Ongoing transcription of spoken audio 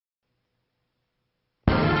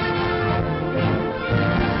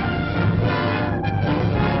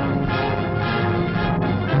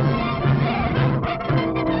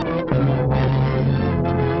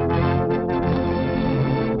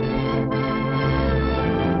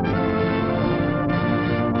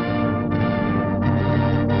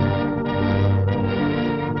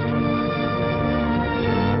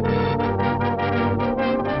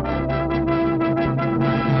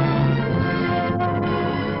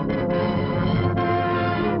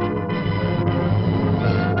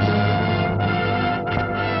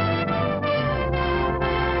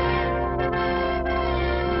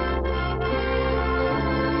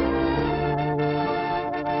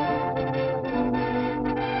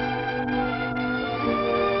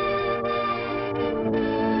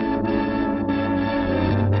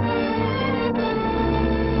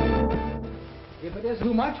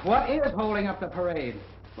What is holding up the parade?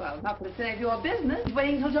 Well, not that it's any of your business.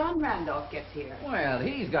 Waiting till John Randolph gets here. Well,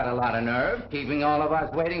 he's got a lot of nerve, keeping all of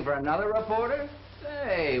us waiting for another reporter.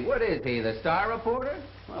 Say, what is he, the star reporter?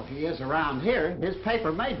 Well, if he is around here, his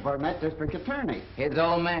paper made Burnette district attorney. His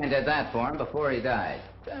old man did that for him before he died.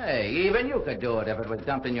 Say, even you could do it if it was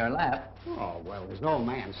dumped in your lap. Oh, well, his old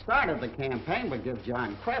man started the campaign, but give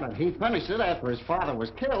John credit. He finished it after his father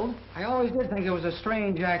was killed. I always did think it was a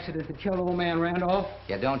strange accident that killed old man Randolph.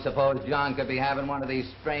 You don't suppose John could be having one of these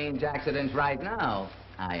strange accidents right now?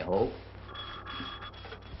 I hope.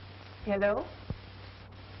 Hello?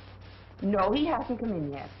 No, he hasn't come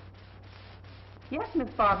in yet. Yes, Miss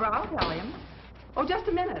Barbara, I'll tell him. Oh, just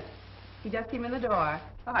a minute. He just came in the door.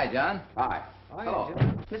 Hi, John. Hi. Hello.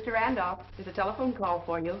 Mr. Randolph, there's a telephone call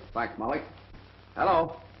for you. Thanks, Molly.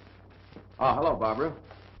 Hello. Oh, hello, Barbara.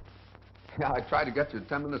 Yeah, I tried to get you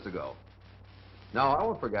 10 minutes ago. No, I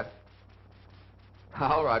won't forget.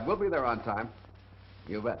 All right, we'll be there on time.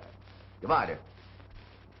 You bet. Goodbye,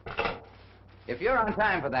 dear. If you're on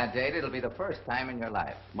time for that date, it'll be the first time in your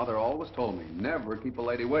life. Mother always told me, never keep a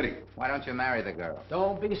lady waiting. Why don't you marry the girl?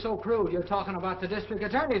 Don't be so crude. You're talking about the district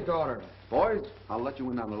attorney's daughter. Boys, I'll let you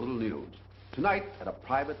in on a little news. Tonight, at a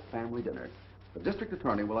private family dinner, the district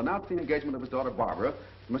attorney will announce the engagement of his daughter, Barbara,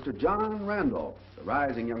 to Mr. John Randolph, the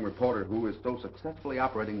rising young reporter who is so successfully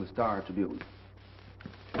operating the Star Tribune.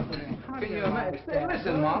 Can you imagine? Say,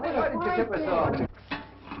 listen, Molly, why did you tip us off?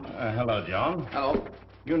 Hello, John. Hello.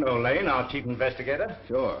 You know Lane, our chief investigator.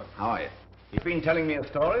 Sure. How are you? He's been telling me a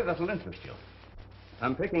story that'll interest you.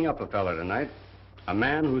 I'm picking up a fella tonight. A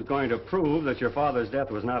man who's going to prove that your father's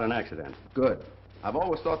death was not an accident. Good. I've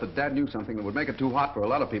always thought that Dad knew something that would make it too hot for a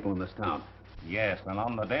lot of people in this town. Yes, and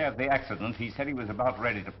on the day of the accident, he said he was about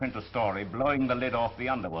ready to print a story blowing the lid off the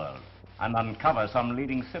underworld and uncover some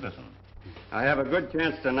leading citizen. I have a good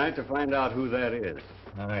chance tonight to find out who that is.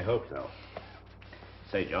 I hope so.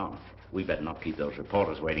 Say, John, we better not keep those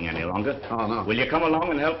reporters waiting any longer. Oh, no. Will you come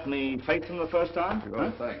along and help me face them the first time?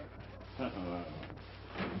 Sure, thanks.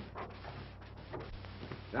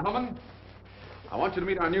 Gentlemen, I want you to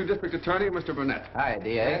meet our new district attorney, Mr. Burnette. Hi,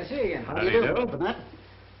 D.A. See you again. How do you do? Burnette?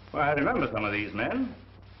 Well, I remember some of these men.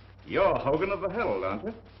 You're Hogan of the Herald, aren't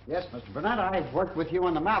you? Yes, Mr. Burnette, I worked with you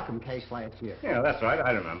on the Malcolm case last year. Yeah, that's right.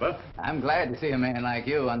 I remember. I'm glad to see a man like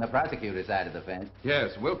you on the prosecutor's side of the fence.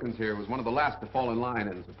 Yes, Wilkins here was one of the last to fall in line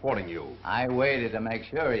in supporting you. I waited to make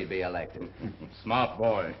sure he'd be elected. Smart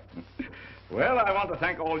boy. Well, I want to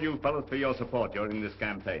thank all you fellows for your support during this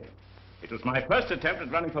campaign. It was my first attempt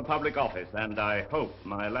at running for public office, and I hope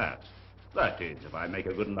my last. That is, if I make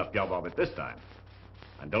a good enough job of it this time.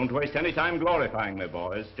 And don't waste any time glorifying me,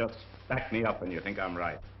 boys. Just back me up when you think I'm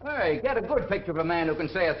right. Hey, get a good picture of a man who can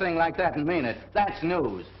say a thing like that and mean it. That's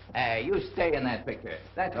news. Hey, you stay in that picture.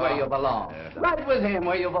 That's where you belong. Yeah. Right with him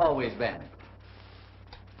where you've always been.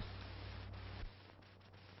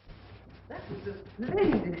 That was a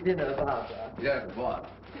splendid dinner, Barbara. Yes, it was.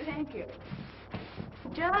 Thank you.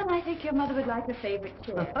 John, I think your mother would like a favorite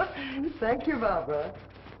chair. Thank you, Barbara.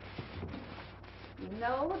 You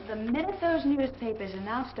know, the minute those newspapers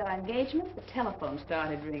announced our engagement, the telephone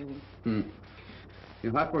started ringing.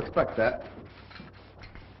 You'll have to expect that.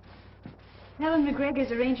 Helen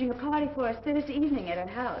McGregor's arranging a party for us Thursday evening at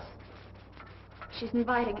her house. She's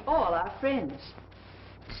inviting all our friends.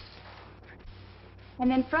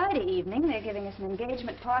 And then Friday evening, they're giving us an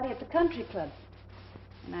engagement party at the country club.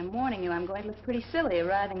 And I'm warning you, I'm going to look pretty silly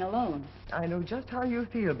arriving alone. I know just how you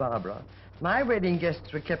feel, Barbara. My wedding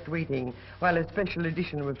guests were kept waiting while a special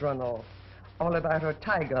edition was run off. All about her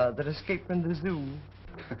tiger that escaped from the zoo.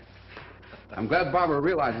 I'm glad Barbara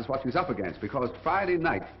realizes what she's up against, because Friday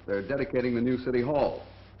night they're dedicating the new city hall.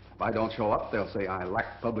 If I don't show up, they'll say I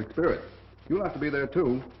lack public spirit. You'll have to be there,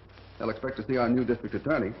 too. They'll expect to see our new district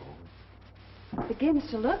attorney. It begins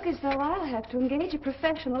to look as though I'll have to engage a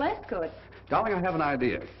professional escort. Darling, I have an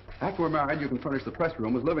idea. After we're married, you can furnish the press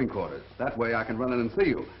room as living quarters. That way I can run in and see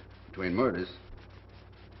you. Between murders.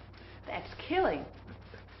 That's killing.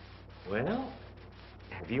 Well,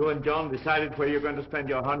 have you and John decided where you're going to spend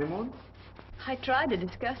your honeymoon? I tried to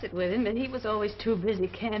discuss it with him, but he was always too busy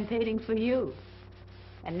campaigning for you.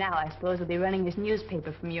 And now I suppose he'll be running his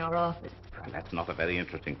newspaper from your office. Well, that's not a very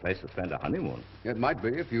interesting place to spend a honeymoon. It might be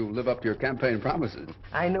if you live up to your campaign promises.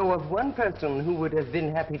 I know of one person who would have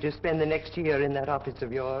been happy to spend the next year in that office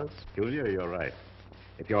of yours. Julia, you're right.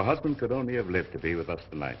 If your husband could only have lived to be with us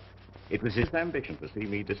tonight. It was his ambition to see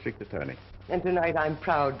me district attorney. And tonight I'm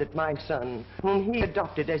proud that my son, whom he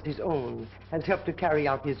adopted as his own, has helped to carry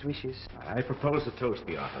out his wishes. I propose a toast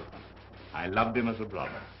to your husband. I loved him as a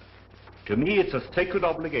brother. To me, it's a sacred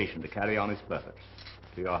obligation to carry on his purpose.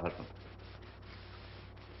 To your husband.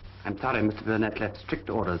 I'm sorry, Mr. Burnette left strict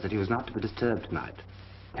orders that he was not to be disturbed tonight.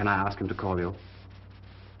 Can I ask him to call you?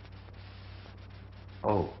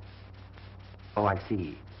 Oh. Oh, I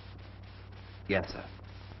see. Yes, sir.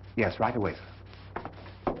 Yes, right away,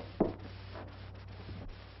 sir.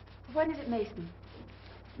 What is it, Mason?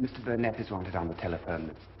 Mr. Burnette is wanted on the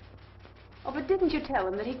telephone. Oh, but didn't you tell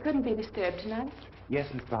him that he couldn't be disturbed tonight? Yes,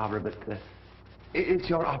 Miss Barbara, but it's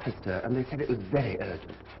your office, sir, and they said it was very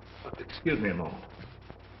urgent. Excuse me a moment.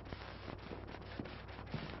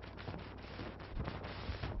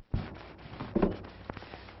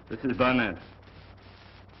 This is Burnette.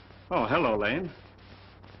 Oh, hello, Lane.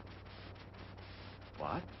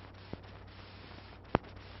 What?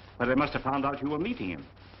 But they must have found out you were meeting him.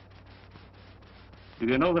 Do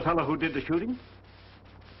you know the fellow who did the shooting?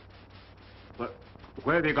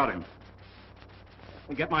 Where have you got him?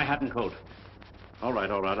 Get my hat and coat. All right,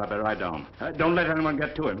 I better ride down. Don't let anyone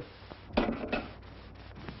get to him.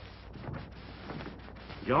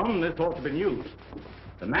 John, this ought to be news.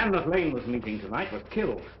 The man that Lane was meeting tonight was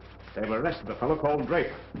killed. They've arrested a fellow called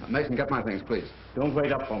Draper. Mason, get my things, please. Don't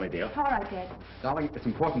wait up for me, dear. All right, Dad. Darling, it's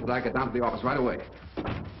important that I get down to the office right away.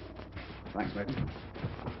 Thanks, Mason.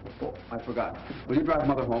 Oh, I forgot. Will you drive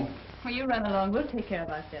Mother home? Well, you run along. We'll take care of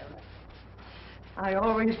ourselves. I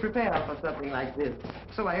always prepare for something like this,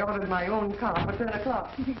 so I ordered my own car for 10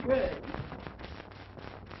 o'clock. Good.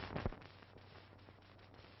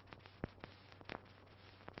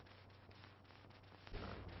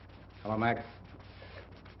 Hello, Mac.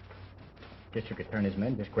 District Attorney's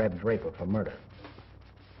men just grabbed Draper for murder.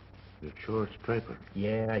 You're sure it's Draper?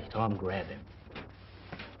 Yeah, I saw him grab him.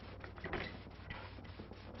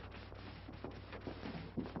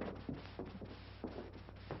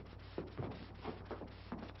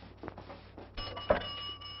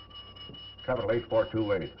 Capital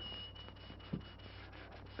 8428.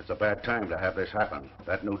 It's a bad time to have this happen.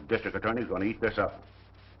 That new district attorney's going to eat this up.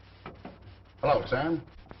 Hello, Sam.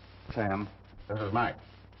 Sam? This is Mike.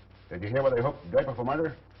 Did you hear where they hooked Draper for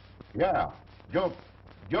murder? Yeah, Joe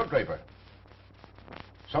Draper.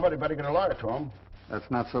 Somebody better get a lawyer to him. That's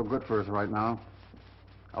not so good for us right now.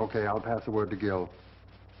 Okay, I'll pass the word to Gil.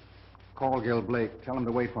 Call Gil Blake. Tell him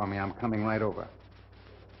to wait for me. I'm coming right over.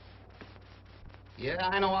 Yeah,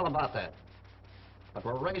 I know all about that. But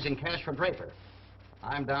we're raising cash for Draper.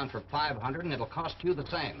 I'm down for $500, and it'll cost you the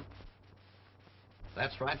same.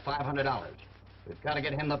 That's right, $500. We've got to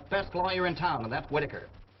get him the best lawyer in town, and that's Whitaker.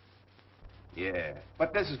 Yeah,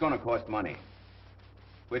 but this is going to cost money.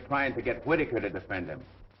 We're trying to get Whitaker to defend him.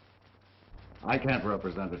 I can't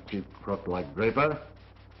represent a cheap crook like Draper.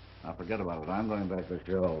 Now, forget about it. I'm going back to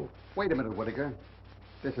show. Wait a minute, Whitaker.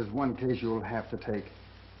 This is one case you'll have to take.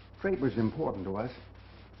 Draper's important to us.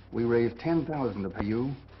 We raised $10,000 to pay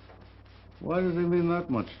you. Why does he mean that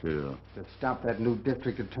much to you? To stop that new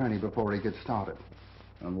district attorney before he gets started.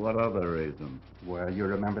 And what other reason? Well, you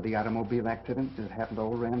remember the automobile accident that happened to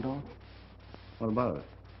old Randolph? What about it?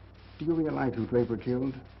 Do you realize who Draper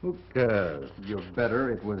killed? Who cares? You'd better.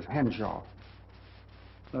 It was Henshaw.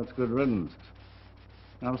 That's good riddance.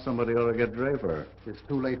 Now somebody ought to get Draper. It's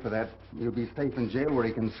too late for that. He'll be safe in jail where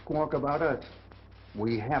he can squawk about us.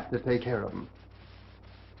 We have to take care of him.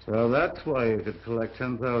 So that's why you could collect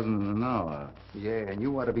 $10,000 in an hour. Yeah, and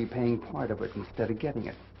you ought to be paying part of it instead of getting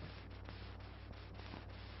it.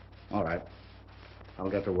 All right. I'll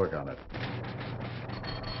get to work on it.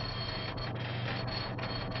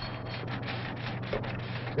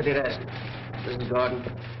 City desk. This is Gordon.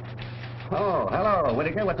 Oh, hello,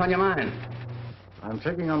 Whitaker. What's on your mind? I'm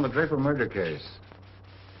taking on the Draper murder case.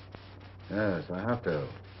 Yes, I have to.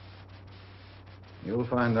 You'll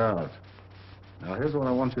find out. Now, here's what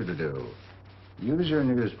I want you to do. Use your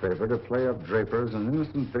newspaper to play up Draper as an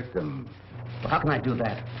innocent victim. Well, how can I do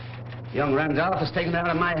that? Young Randolph has taken it out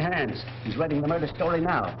of my hands. He's writing the murder story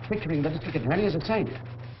now, picturing the district attorney as a saint.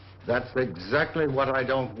 That's exactly what I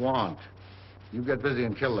don't want. You get busy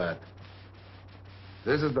and kill that.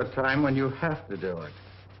 This is the time when you have to do it.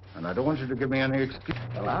 And I don't want you to give me any excuse.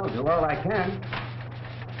 Well, I'll do all I can.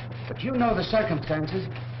 But you know the circumstances.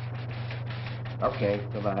 Okay,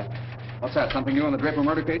 goodbye. What's that, something new on the Draper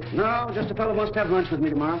murder case? No, just a fellow wants to have lunch with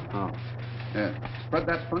me tomorrow. Oh. Yeah. Spread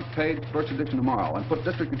that front page, first edition tomorrow, and put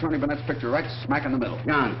District Attorney Burnett's picture right smack in the middle.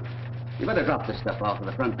 John, You better drop this stuff off of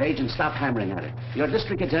the front page and stop hammering at it. Your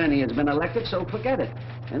district attorney has been elected, so forget it.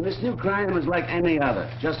 And this new crime is like any other,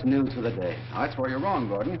 just news for the day. That's where you're wrong,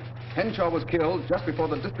 Gordon. Henshaw was killed just before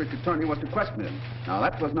the district attorney was to question him. Now,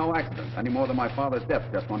 that was no accident, any more than my father's death,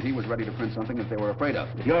 just when he was ready to print something that they were afraid of.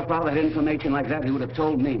 If your father had information like that, he would have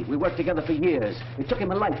told me. We worked together for years. It took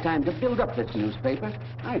him a lifetime to build up this newspaper.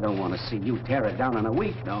 I don't want to see you tear it down in a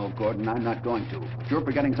week. No, Gordon, I'm not going to. But you're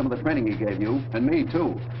forgetting some of the training he gave you, and me,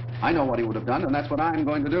 too. I know what he would have done, and that's what I'm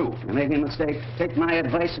going to do. You're making a mistake. Take my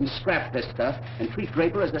advice and scrap this stuff and treat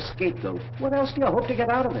Draper as the scapegoat. What else do you hope to get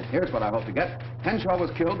out of it? Here's what I hope to get. Henshaw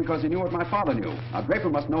was killed because he knew what my father knew. Now,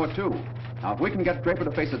 Draper must know it, too. Now, if we can get Draper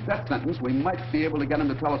to face a death sentence, we might be able to get him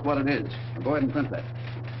to tell us what it is. Now, go ahead and print that.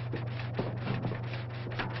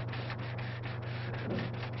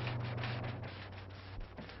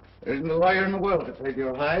 There isn't a lawyer in the world to save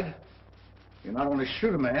your hide. You not only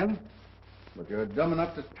shoot a man, but you're dumb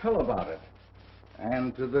enough to tell about it.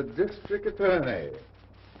 And to the district attorney.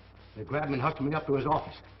 They grabbed me and hustled me up to his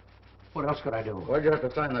office. What else could I do? Why'd you have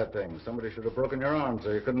to sign that thing? Somebody should have broken your arm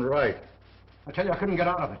so you couldn't write. I tell you, I couldn't get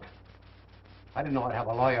out of it. I didn't know I'd have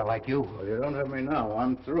a lawyer like you. Well, you don't have me now.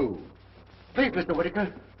 I'm through. Please, Mr.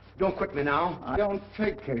 Whitaker, don't quit me now. I don't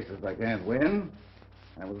take cases I can't win.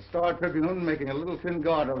 And with the Star Tribune making a little thin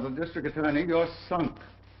guard over the district attorney, you're sunk.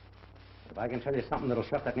 If I can tell you something that'll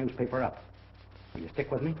shut that newspaper up, will you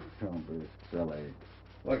stick with me? Don't be silly.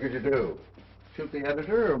 What could you do? Shoot the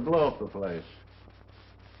editor or blow up the place?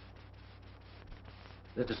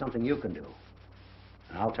 This is something you can do.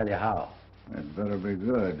 And I'll tell you how. It better be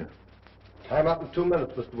good. I'm up in 2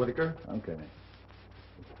 minutes, Mr. Whitaker. Okay.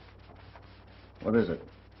 What is it?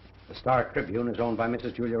 The Star Tribune is owned by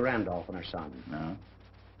Mrs. Julia Randolph and her son. No?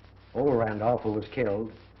 Old Randolph, who was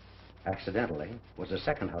killed, accidentally, was her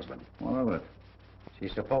second husband. What of it?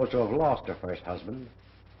 She's supposed to have lost her first husband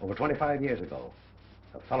over 25 years ago,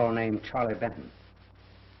 a fellow named Charlie Benton.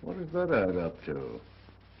 What does that add up to?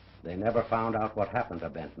 They never found out what happened to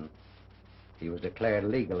Benton. He was declared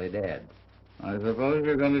legally dead. I suppose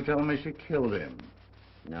you're going to tell me she killed him.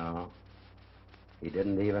 No. He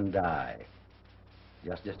didn't even die.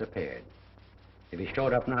 Just disappeared. If he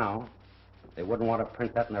showed up now, they wouldn't want to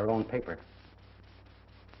print that in their own paper.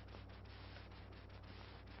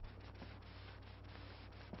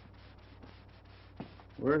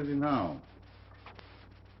 Where is he now?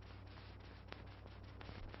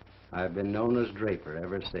 I've been known as Draper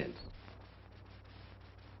ever since.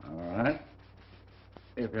 All right.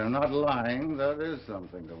 If you're not lying, that is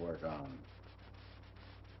something to work on.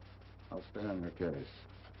 I'll stay on your case.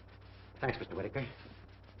 Thanks, Mr. Whitaker.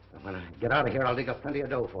 When I get out of here, I'll dig up plenty of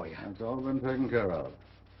dough for you. That's all been taken care of.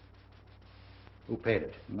 Who paid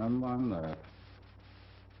it? None mind that.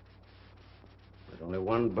 There's only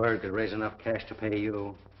one bird could raise enough cash to pay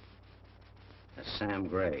you. That's Sam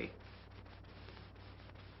Gray.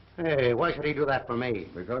 Hey, why should he do that for me?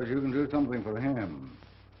 Because you can do something for him.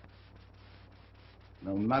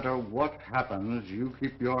 No matter what happens, you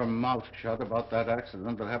keep your mouth shut about that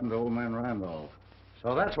accident that happened to old man Randolph.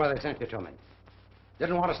 So that's why they sent you to me.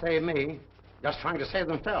 Didn't want to save me, just trying to save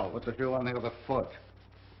themselves. Put the shoe on the other foot.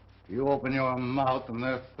 You open your mouth and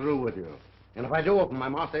they're through with you. And if I do open my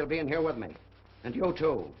mouth, they'll be in here with me. And you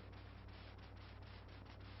too.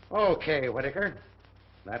 Okay, Whitaker.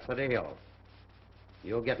 That's the deal.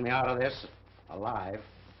 You'll get me out of this alive.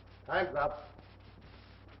 Time's up.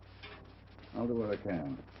 I'll do what I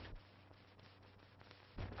can.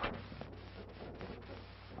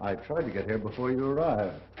 I tried to get here before you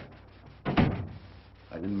arrived.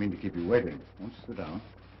 I didn't mean to keep you waiting. Won't you sit down?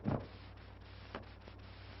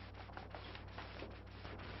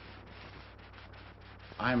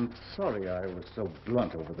 I'm sorry I was so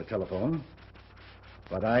blunt over the telephone,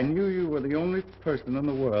 but I knew you were the only person in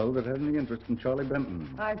the world that had any interest in Charlie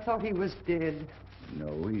Benton. I thought he was dead.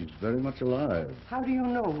 No, he's very much alive. How do you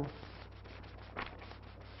know?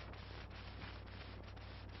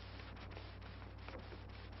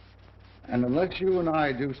 And unless you and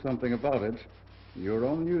I do something about it, your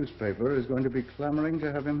own newspaper is going to be clamoring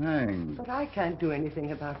to have him hanged. But I can't do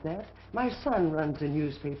anything about that. My son runs a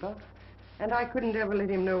newspaper, and I couldn't ever let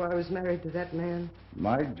him know I was married to that man.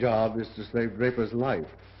 My job is to save Draper's life.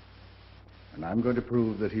 And I'm going to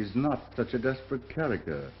prove that he's not such a desperate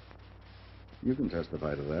character. You can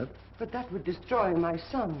testify to that. But that would destroy my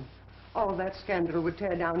son. All that scandal would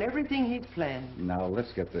tear down everything he'd planned. Now,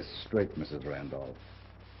 let's get this straight, Mrs. Randolph.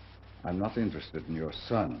 I'm not interested in your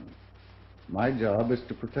son. My job is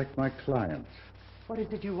to protect my client. What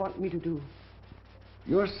is it you want me to do?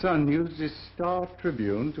 Your son used his Star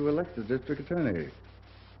Tribune to elect a district attorney.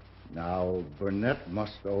 Now, Burnette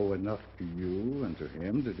must owe enough to you and to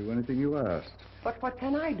him to do anything you asked. But what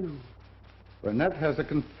can I do? Burnette has a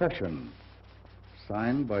confession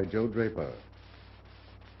signed by Joe Draper.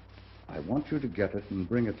 I want you to get it and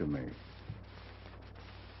bring it to me.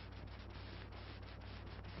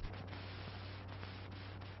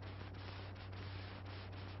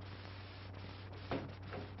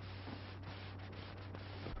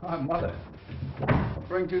 Oh, Mother. What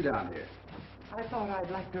brings you down here? I thought I'd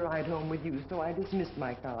like to ride home with you, so I dismissed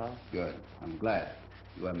my car. Good. I'm glad.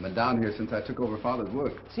 You haven't been down here since I took over Father's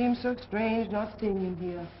work. Seems so strange not seeing him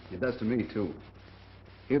here. It does to me, too.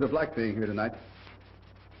 Hear the black being here tonight.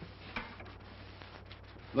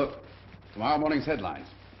 Look, tomorrow morning's headlines.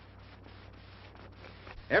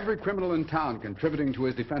 Every criminal in town contributing to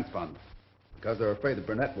his defense fund because they're afraid that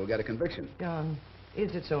Burnette will get a conviction. John,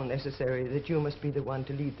 is it so necessary that you must be the one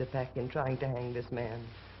to lead the pack in trying to hang this man?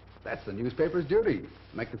 That's the newspaper's duty.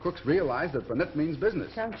 Make the crooks realize that Burnette means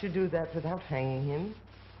business. Can't you do that without hanging him?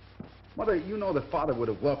 Mother, you know that Father would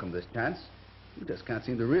have welcomed this chance. You just can't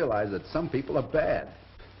seem to realize that some people are bad.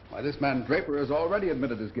 Why, this man Draper has already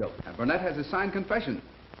admitted his guilt, and Burnette has his signed confession.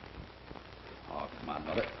 Oh, come on,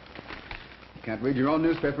 Mother. You can't read your own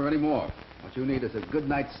newspaper anymore. What you need is a good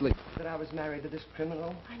night's sleep. That I was married to this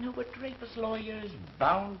criminal? I know, but Draper's lawyer is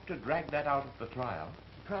bound to drag that out of the trial.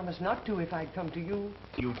 Promise not to if I'd come to you.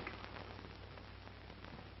 You...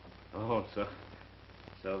 Oh,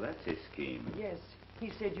 so that's his scheme. Yes.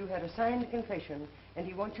 He said you had a signed confession, and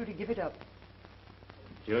he wants you to give it up.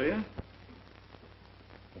 Julia?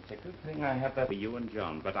 It's a good thing I have that... For you and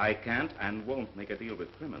John, but I can't and won't make a deal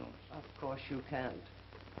with criminals. Of course you can't.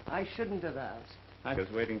 I shouldn't have asked. I was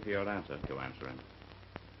waiting for your answer to answer him.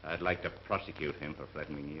 I'd like to prosecute him for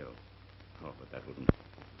threatening you. Oh, but that wouldn't...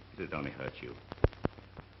 It'd only hurt you.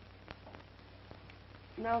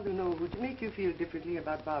 Now, would it make you feel differently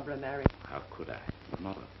about Barbara marrying? How could I?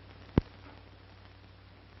 Mother.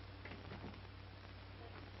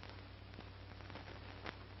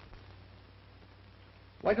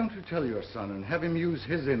 Why don't you tell your son and have him use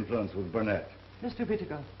his influence with Burnette? Mr.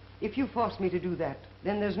 Whittaker, if you force me to do that,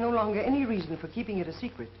 then there's no longer any reason for keeping it a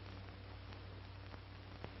secret.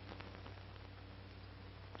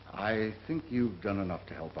 I think you've done enough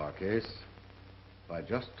to help our case by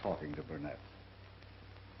just talking to Burnette.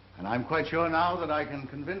 And I'm quite sure now that I can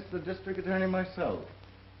convince the district attorney myself.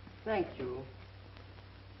 Thank you.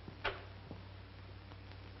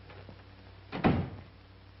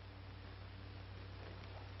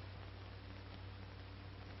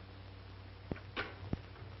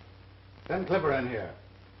 Send Clipper in here.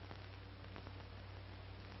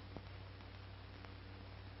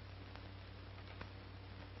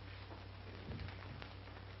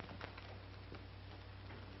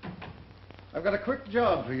 I've got a quick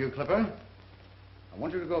job for you, Clipper. I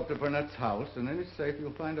want you to go up to Burnette's house. In any safe,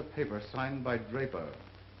 you'll find a paper signed by Draper.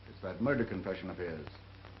 It's that murder confession of his.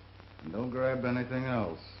 And don't grab anything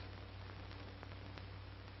else.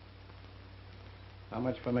 How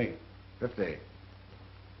much for me? 50.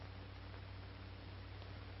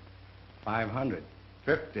 500.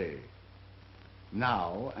 50.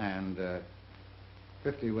 Now, and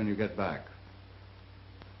 50 when you get back.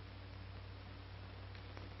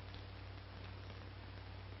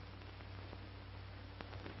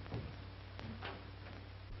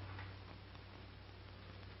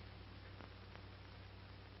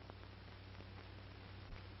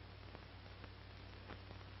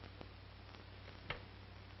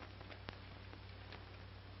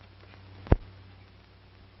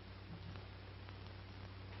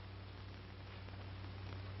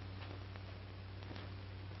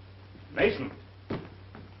 Mason,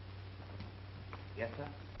 Yes, sir?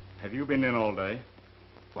 have you been in all day?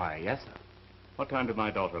 Why, yes, sir. What time did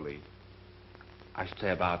my daughter leave? I should say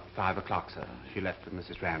about 5 o'clock, sir. She left with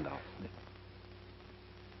Mrs. Randolph.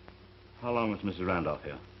 How long was Mrs. Randolph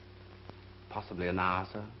here? Possibly an hour,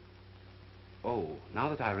 sir. Oh, now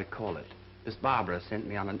that I recall it, Miss Barbara sent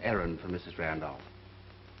me on an errand for Mrs. Randolph.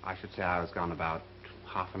 I should say I was gone about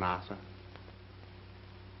half an hour, sir.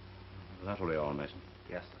 That'll be all, Mason.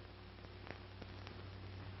 Yes, sir.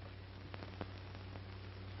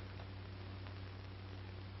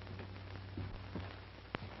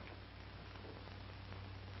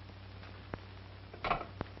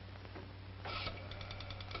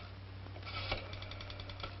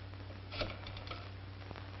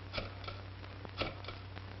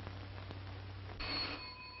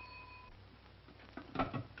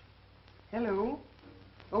 Hello?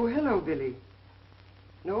 Oh, hello, Billy.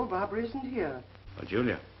 No, Barbara isn't here. Well,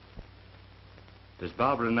 Julia, does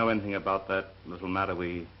Barbara know anything about that little matter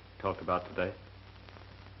we talked about today?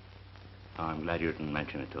 Oh, I'm glad you didn't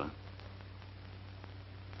mention it to her.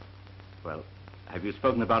 Well, have you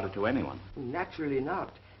spoken about it to anyone? Naturally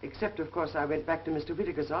not. Except, of course, I went back to Mr.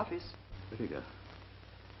 Whittaker's office. Whittaker?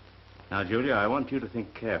 Now, Julia, I want you to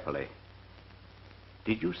think carefully.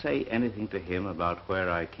 Did you say anything to him about where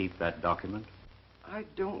I keep that document? I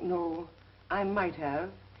don't know. I might have.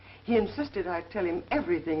 He insisted I tell him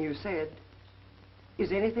everything you said.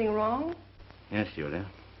 Is anything wrong? Yes, Julia.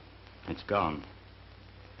 It's gone.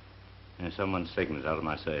 There's someone's signature out of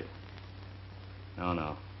my safe. No,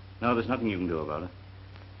 no. No, there's nothing you can do about it.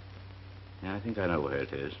 Yeah, I think I know where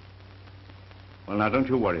it is. Well, now, don't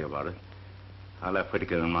you worry about it. I'll have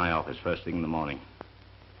Whittaker in my office first thing in the morning.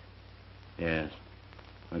 Yes.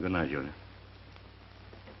 Well, good night, Julia.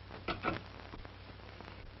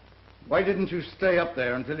 Why didn't you stay up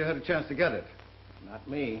there until you had a chance to get it? Not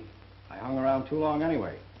me. I hung around too long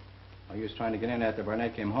anyway. I was trying to get in after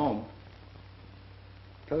Burnette came home.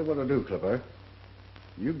 Tell you what I'll do, Clipper.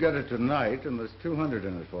 You get it tonight, and there's 200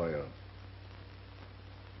 in it for you.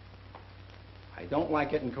 I don't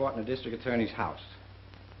like getting caught in a district attorney's house.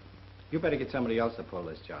 You better get somebody else to pull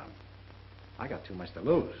this job. I got too much to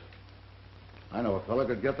lose. I know a fellow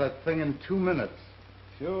could get that thing in 2 minutes.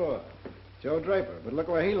 Sure. Joe Draper, but look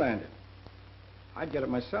where he landed. I'd get it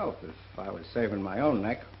myself if I was saving my own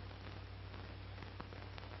neck.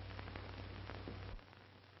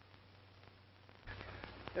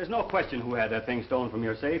 There's no question who had that thing stolen from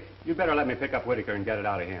your safe. You better let me pick up Whittaker and get it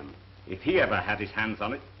out of him. If he ever had his hands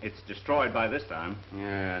on it, it's destroyed by this time.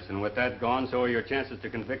 Yes, and with that gone, so are your chances to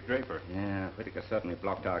convict Draper. Yeah, Whittaker certainly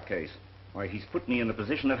blocked our case. Why, he's put me in the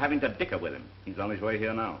position of having to dicker with him. He's on his way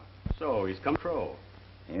here now. So, he's come true.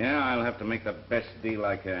 Yeah, I'll have to make the best deal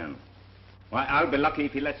I can. Why, I'll be lucky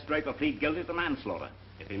if he lets Draper plead guilty to manslaughter.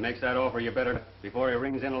 If he makes that offer, you better, before he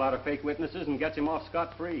rings in a lot of fake witnesses and gets him off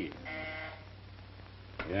scot-free.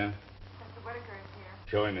 Yeah? Mr. Whittaker is here.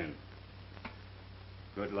 Show him in.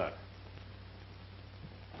 Good luck.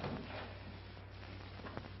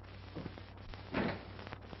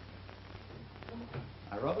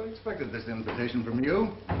 I rather expected this invitation from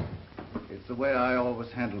you. It's the way I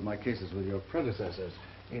always handled my cases with your predecessors.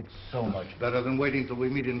 It's so much better than waiting till we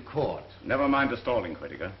meet in court. Never mind the stalling,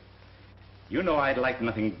 Whittaker. You know I'd like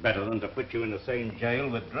nothing better than to put you in the same jail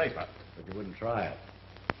with Draper. But you wouldn't try it.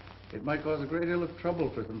 It might cause a great deal of trouble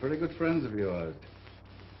for some pretty good friends of yours.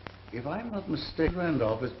 If I'm not mistaken,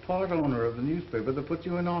 Randolph is part owner of the newspaper that put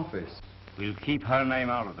you in office. We'll keep her name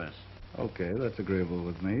out of this. Okay, that's agreeable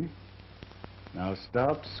with me. Now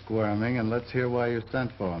stop squirming and let's hear why you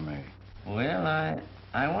sent for me. Well,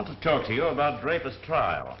 I want to talk to you about Draper's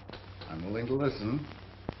trial. I'm willing to listen.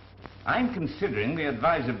 I'm considering the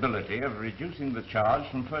advisability of reducing the charge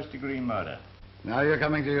from first-degree murder. Now you're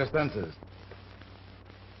coming to your senses.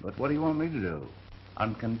 But what do you want me to do?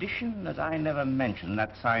 On condition that I never mention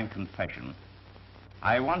that signed confession,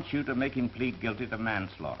 I want you to make him plead guilty to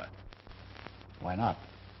manslaughter. Why not?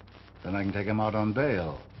 Then I can take him out on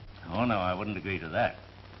bail. Oh, no, I wouldn't agree to that.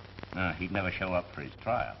 No, he'd never show up for his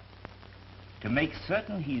trial. To make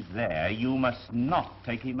certain he's there, you must not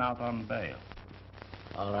take him out on bail.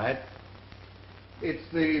 All right.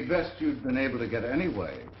 It's the best you've been able to get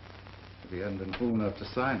anyway, if you hadn't been fool enough to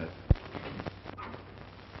sign it.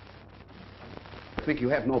 I think you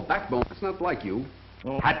have no backbone. It's not like you.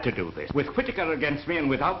 Oh, had to do this. With Whittaker against me and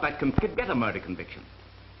without that could get a murder conviction.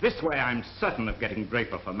 This way I'm certain of getting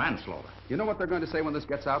Draper for manslaughter. You know what they're going to say when this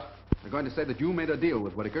gets out? They're going to say that you made a deal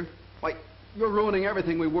with Whittaker. Why, you're ruining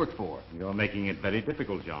everything we worked for. You're making it very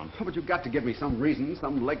difficult, John. Oh, but you've got to give me some reason,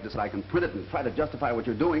 some leg so I can print it and try to justify what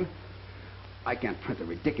you're doing. I can't print a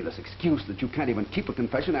ridiculous excuse that you can't even keep a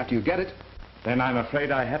confession after you get it. Then I'm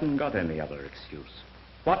afraid I haven't got any other excuse.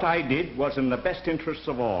 What I did was in the best interests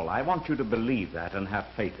of all. I want you to believe that and have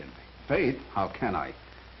faith in me. Faith? How can I?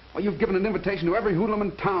 Well, you've given an invitation to every hoodlum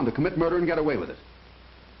in town to commit murder and get away with it.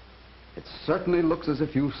 It certainly looks as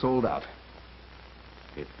if you sold out.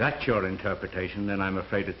 If that's your interpretation, then I'm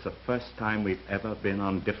afraid it's the first time we've ever been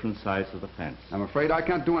on different sides of the fence. I'm afraid I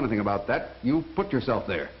can't do anything about that. You put yourself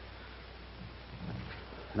there.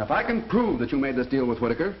 And if I can prove that you made this deal with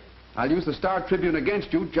Whittaker, I'll use the Star Tribune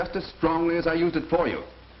against you just as strongly as I used it for you.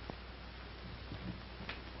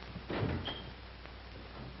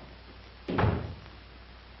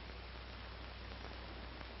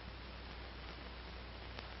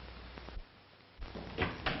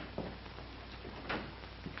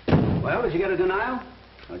 Well, did you get a denial?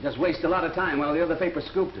 Or just waste a lot of time while the other paper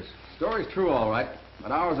scooped us? Story's true, all right,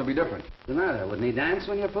 but ours will be different. What's the matter? Wouldn't he dance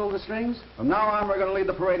when you pulled the strings? From now on, we're going to lead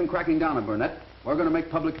the parade in cracking down on Burnette. We're going to make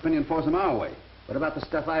public opinion force him our way. What about the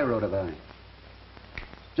stuff I wrote about him?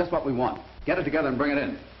 Just what we want. Get it together and bring it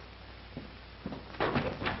in.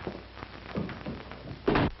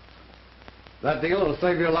 That deal will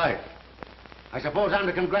save your life. I suppose I'm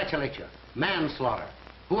to congratulate you. Manslaughter.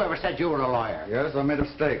 Whoever said you were a lawyer? Yes, I made a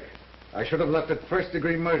mistake. I should have left it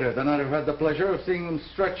first-degree murder. Then I'd have had the pleasure of seeing them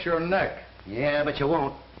stretch your neck. Yeah, but you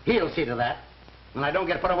won't. He'll see to that. And I don't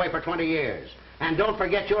get put away for 20 years. And don't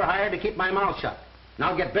forget you're hired to keep my mouth shut.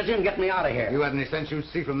 Now get busy and get me out of here. If you had any sense, you'd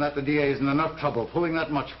see from that the DA isn't enough trouble pulling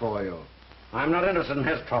that much for you. I'm not interested in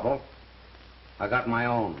his trouble. I got my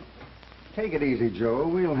own. Take it easy, Joe.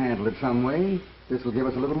 We'll handle it some way. This will give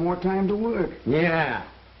us a little more time to work. Yeah.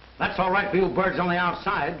 That's all right for you birds on the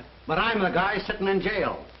outside, but I'm the guy sitting in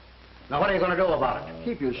jail. Now, what are you going to do about it?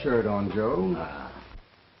 Keep your shirt on, Joe.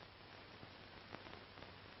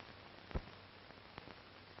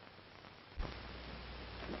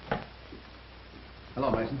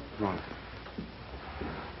 Hello, Mason. Come on.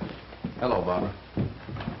 Hello, Barbara.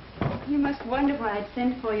 You must wonder why I'd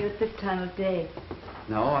send for you at this time of day.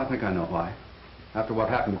 No, I think I know why. After what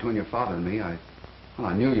happened between your father and me, I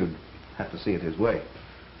knew you'd have to see it his way.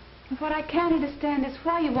 What I can't understand is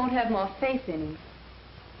why you won't have more faith in him.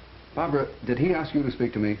 Barbara, did he ask you to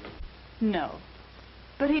speak to me? No.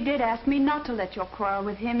 But he did ask me not to let your quarrel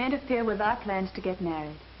with him interfere with our plans to get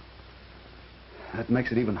married. That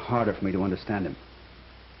makes it even harder for me to understand him.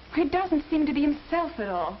 He doesn't seem to be himself at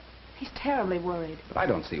all. He's terribly worried. But I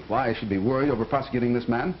don't see why I should be worried over prosecuting this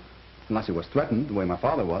man. Unless he was threatened, the way my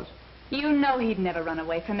father was. You know he'd never run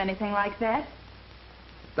away from anything like that.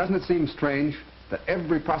 Doesn't it seem strange that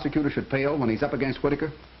every prosecutor should fail when he's up against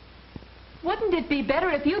Whitaker? Wouldn't it be better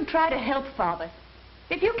if you'd try to help Father?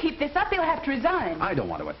 If you keep this up, he'll have to resign. I don't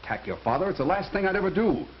want to attack your father. It's the last thing I'd ever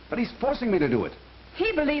do. But he's forcing me to do it.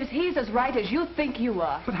 He believes he's as right as you think you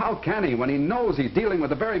are. But how can he when he knows he's dealing with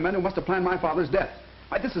the very men who must have planned my father's death?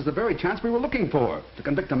 Why, this is the very chance we were looking for, to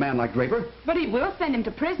convict a man like Draper. But he will send him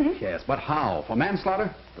to prison. Yes, but how? For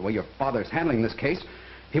manslaughter? The way your father's handling this case,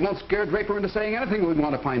 he won't scare Draper into saying anything we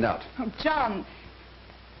want to find out. Oh, John.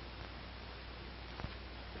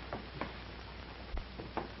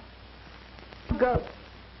 Go.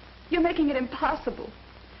 You're making it impossible.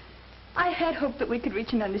 I had hoped that we could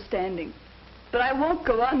reach an understanding, but I won't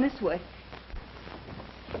go on this way.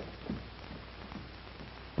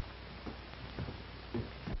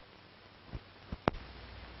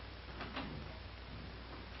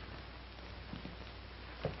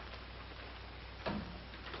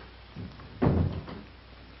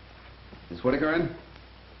 Is Whitaker in? What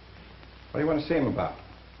do you want to see him about?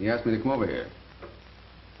 He asked me to come over here.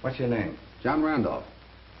 What's your name? John Randolph.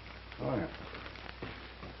 Oh, yeah.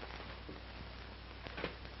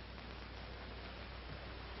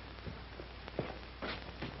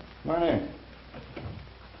 Come on in.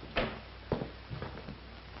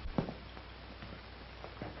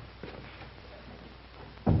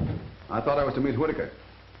 I thought I was to meet Whitaker.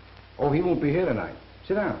 Oh, he won't be here tonight.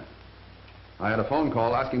 Sit down. I had a phone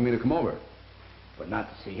call asking me to come over. But not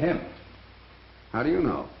to see him. How do you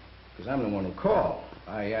know? Because I'm the one who called.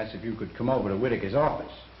 I asked if you could come over to Whitaker's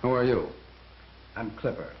office. Who are you? I'm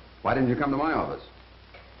Clipper. Why didn't you come to my office?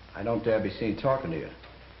 I don't dare be seen talking to you.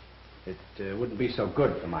 It wouldn't be so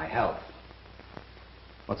good for my health.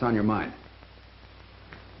 What's on your mind?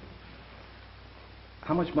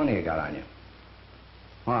 How much money you got on you?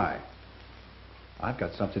 Why? I've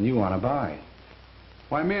got something you want to buy.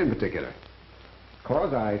 Why me in particular?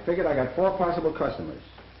 'Cause I figured I got 4 possible customers.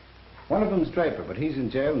 One of them's Draper, but he's in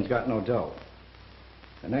jail and's got no dough.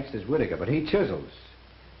 The next is Whitaker, but he chisels.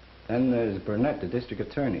 Then there's Burnette, the district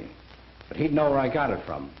attorney. But he'd know where I got it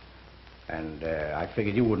from. And I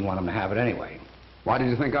figured you wouldn't want him to have it anyway. Why did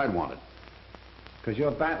you think I'd want it? 'Cause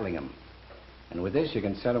you're battling him. And with this, you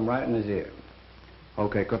can set him right in his ear.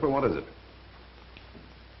 Okay, Clipper, what is it?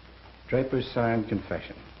 Draper's signed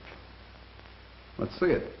confession. Let's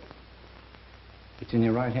see it. It's in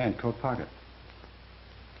your right hand coat pocket.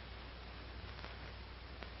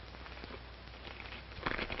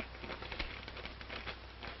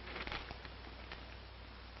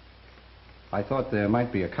 I thought there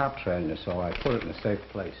might be a cop trailing you, so I put it in a safe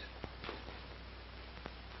place.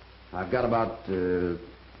 I've got about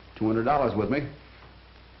 $200 with me.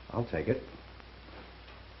 I'll take it.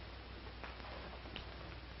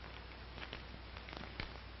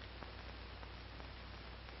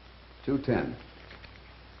 $210.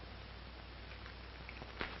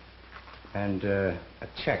 And a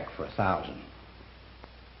check for $1,000.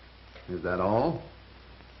 Is that all?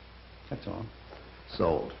 That's all.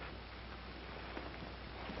 Sold.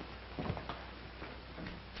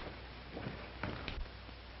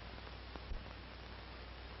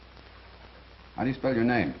 How do you spell your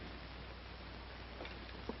name?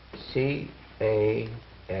 C-A-S-H.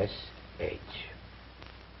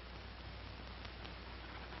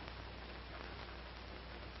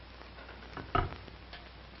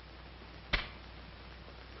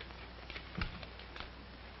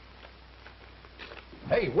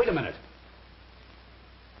 Hey, wait a minute.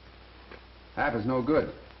 Half is no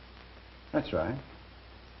good. That's right.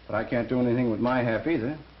 But I can't do anything with my half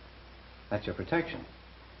either. That's your protection.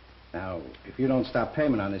 Now, if you don't stop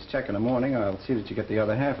payment on this check in the morning, I'll see that you get the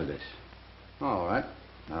other half of this. All right.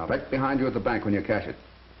 Now, right behind you at the bank when you cash it.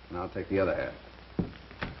 And I'll take the other half.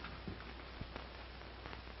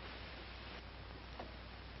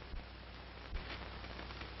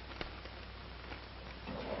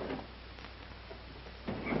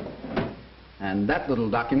 And that little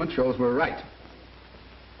document shows we're right.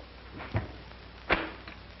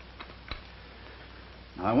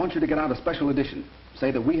 Now, I want you to get out a special edition.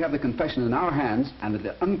 Say that we have the confession in our hands and that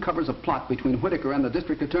it uncovers a plot between Whitaker and the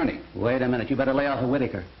district attorney. Wait a minute. You better lay off of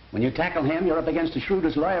Whitaker. When you tackle him, you're up against the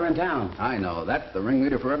shrewdest lawyer in town. I know. That's the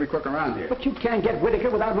ringleader for every crook around here. But you can't get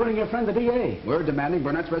Whitaker without ruining your friend, the DA. We're demanding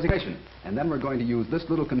Burnett's resignation. And then we're going to use this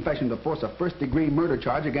little confession to force a first-degree murder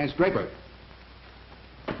charge against Draper.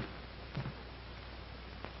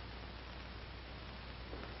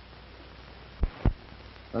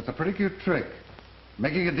 That's a pretty cute trick.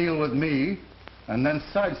 Making a deal with me, and then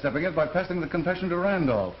sidestepping it by passing the confession to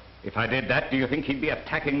Randolph. If I did that, do you think he'd be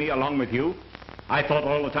attacking me along with you? I thought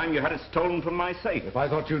all the time you had it stolen from my safe. If I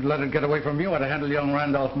thought you'd let it get away from you, I'd handle young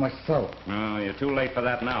Randolph myself. Oh, you're too late for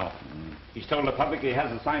that now. He's told the public he has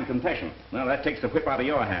a signed confession. Well, that takes the whip out of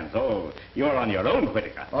your hands. Oh, you're on your own,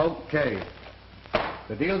 Whitaker. Okay.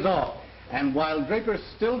 The deal's off. And while Draper's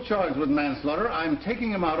still charged with manslaughter, I'm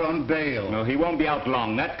taking him out on bail. No, he won't be out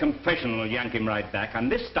long. That confession will yank him right back, and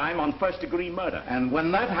this time on first-degree murder. And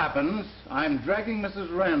when that happens, I'm dragging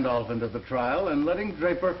Mrs. Randolph into the trial and letting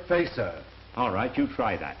Draper face her. All right, you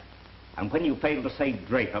try that. And when you fail to save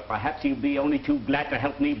Draper, perhaps he'll be only too glad to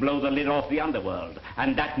help me blow the lid off the underworld.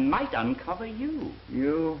 And that might uncover you.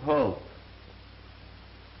 You hope.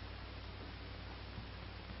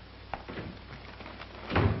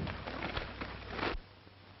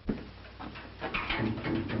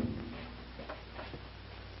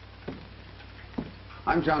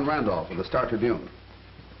 I'm John Randolph of the Star Tribune.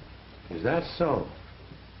 Is that so?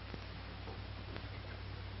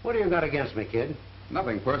 What do you got against me, kid?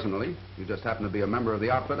 Nothing personally. You just happen to be a member of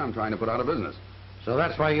the outfit I'm trying to put out of business. So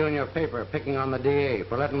that's why you and your paper are picking on the DA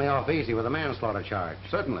for letting me off easy with a manslaughter charge.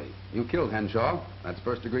 Certainly. You killed Henshaw. That's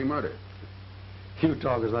first-degree murder. You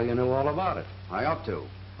talk as though you knew all about it. I ought to.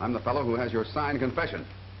 I'm the fellow who has your signed confession.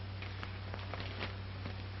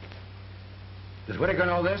 Does Whitaker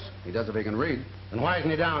know this? He does if he can read. Then why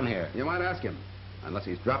isn't he down here? You might ask him, unless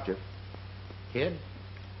he's dropped you. Kid,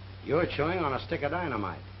 you're chewing on a stick of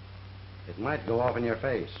dynamite. It might go off in your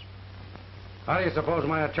face. How do you suppose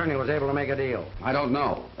my attorney was able to make a deal? I don't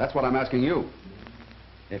know. That's what I'm asking you.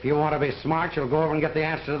 If you want to be smart, you'll go over and get the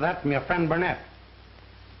answer to that from your friend Burnette.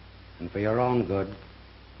 And for your own good,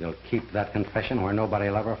 you'll keep that confession where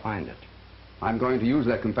nobody'll ever find it. I'm going to use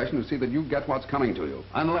that confession to see that you get what's coming to you.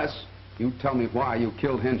 Unless you tell me why you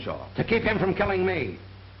killed Henshaw. To keep him from killing me.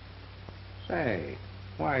 Say,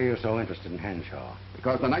 why are you so interested in Henshaw?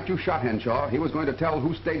 Because the night you shot Henshaw, he was going to tell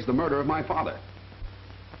who staged the murder of my father.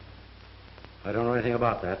 I don't know anything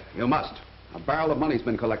about that. You must. A barrel of money's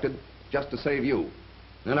been collected just to save you.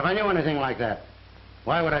 And if I knew anything like that,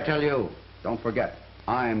 why would I tell you? Don't forget,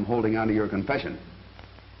 I'm holding on to your confession.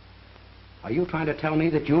 Are you trying to tell me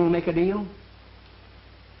that you'll make a deal?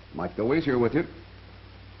 Might go easier with you.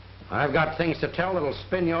 I've got things to tell that'll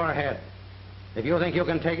spin your head. If you think you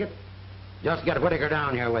can take it, just get Whitaker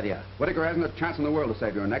down here with you. Whitaker hasn't a chance in the world to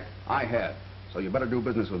save your neck. I have. So you better do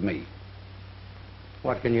business with me.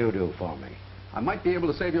 What can you do for me? I might be able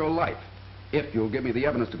to save your life, if you'll give me the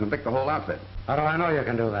evidence to convict the whole outfit. How do I know you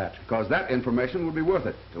can do that? Because that information will be worth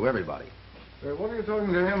it to everybody. Hey, what are you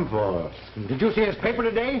talking to him for? Did you see his paper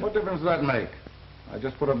today? What difference does that make? I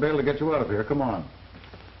just put a bail to get you out of here. Come on.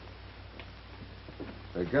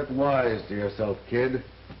 Hey, get wise to yourself, kid.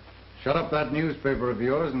 Shut up that newspaper of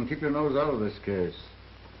yours and keep your nose out of this case.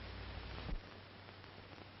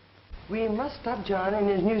 We must stop John and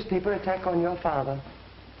his newspaper attack on your father.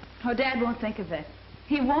 Oh, Dad won't think of that.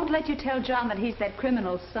 He won't let you tell John that he's that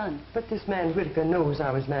criminal's son. But this man Whitaker knows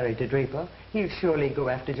I was married to Draper. He'll surely go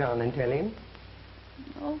after John and tell him.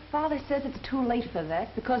 Oh, Father says it's too late for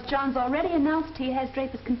that because John's already announced he has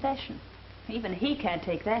Draper's confession. Even he can't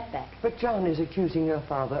take that back. But John is accusing your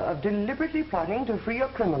father of deliberately plotting to free a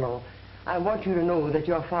criminal. I want you to know that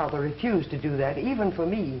your father refused to do that, even for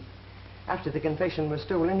me. After the confession was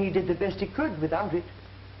stolen, he did the best he could without it.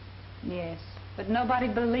 Yes, but nobody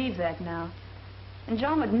believes that now. And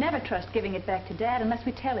John would never trust giving it back to Dad unless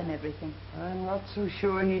we tell him everything. I'm not so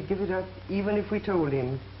sure he'd give it up, even if we told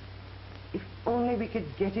him. If only we could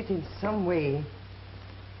get it in some way.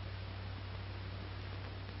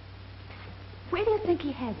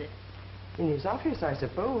 think he has it? In his office, I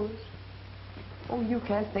suppose. Oh, you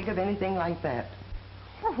can't think of anything like that.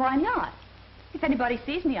 Well, why not? If anybody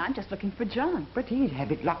sees me, I'm just looking for John. But he'd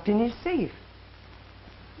have it locked in his safe.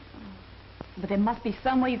 But there must be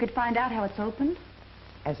some way you could find out how it's opened.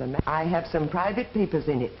 I have some private papers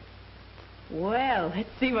in it. Well, let's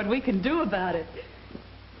see what we can do about it.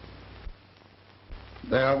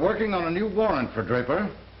 They are working on a new warrant for Draper.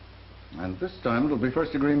 And this time it'll be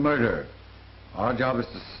first-degree murder. Our job is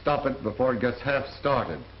to stop it before it gets half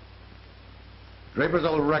started. Draper's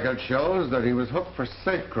old record shows that he was hooked for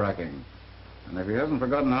safe cracking. And if he hasn't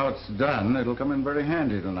forgotten how it's done, it'll come in very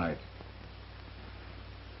handy tonight.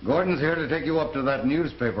 Gordon's here to take you up to that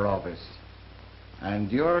newspaper office.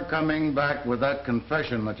 And you're coming back with that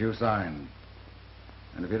confession that you signed.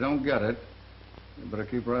 And if you don't get it, you better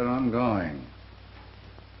keep right on going.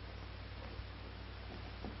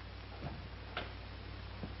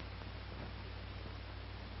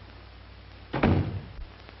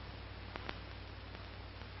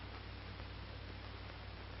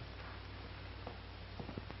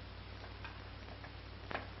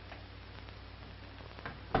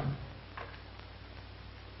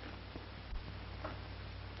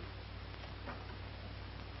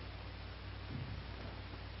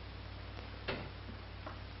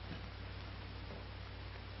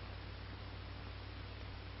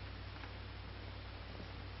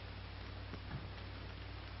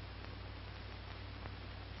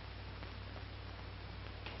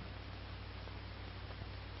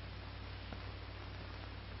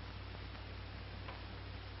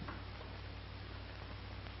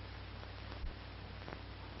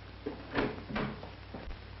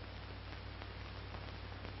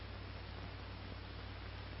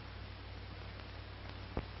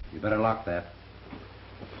 You better lock that.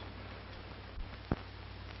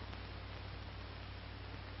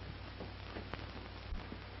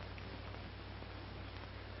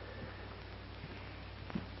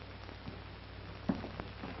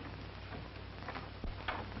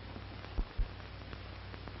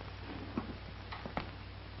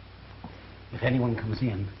 If anyone comes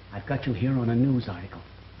in, I've got you here on a news article.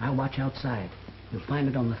 I'll watch outside. You'll find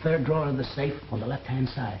it on the third drawer of the safe on the left-hand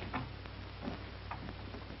side.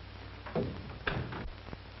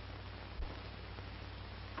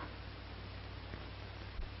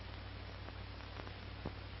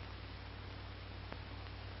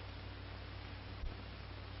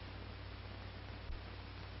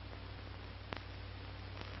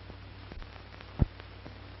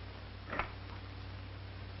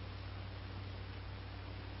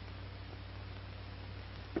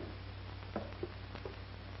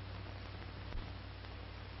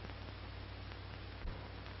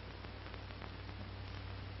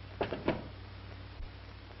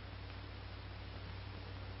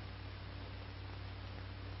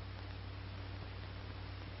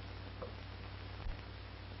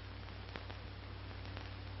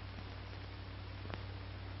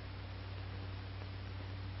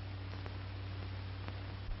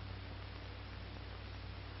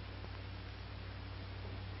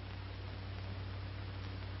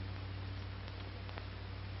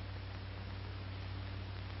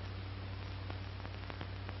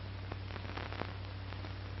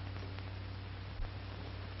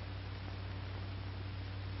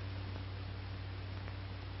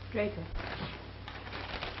 Draper.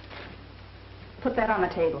 Put that on the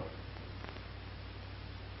table.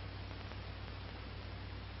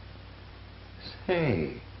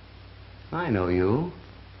 Say, I know you.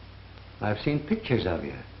 I've seen pictures of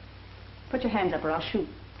you. Put your hands up or I'll shoot.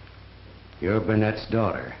 You're Burnett's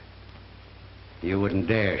daughter. You wouldn't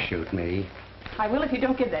dare shoot me. I will if you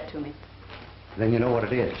don't give that to me. Then you know what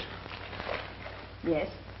it is. Yes.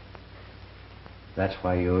 That's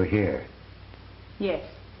why you're here. Yes.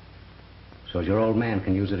 So your old man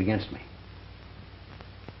can use it against me.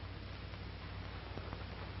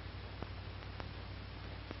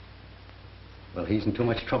 Well, he's in too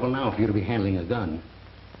much trouble now for you to be handling a gun.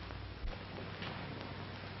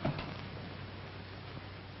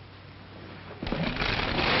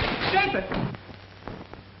 Draper!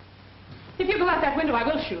 If you go out that window, I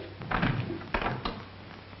will shoot.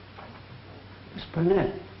 Miss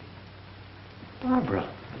Burnette.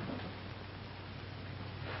 Barbara.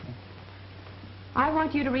 I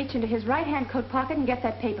want you to reach into his right-hand coat pocket and get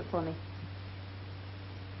that paper for me.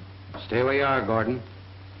 Stay where you are, Gordon.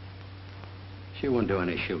 She wouldn't do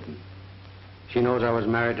any shooting. She knows I was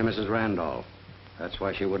married to Mrs. Randolph. That's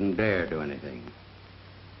why she wouldn't dare do anything.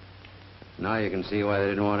 Now you can see why they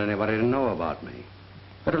didn't want anybody to know about me.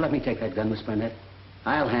 Better let me take that gun, Miss Burnette.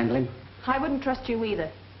 I'll handle him. I wouldn't trust you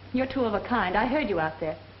either. You're two of a kind. I heard you out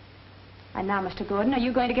there. And now, Mr. Gordon, are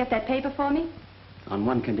you going to get that paper for me? On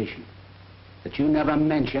one condition. That you never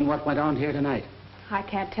mention what went on here tonight. I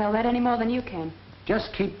can't tell that any more than you can.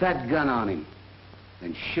 Just keep that gun on him.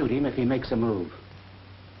 And shoot him if he makes a move.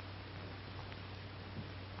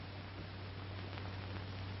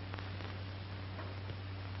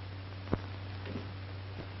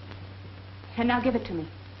 And now give it to me.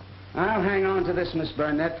 I'll hang on to this, Miss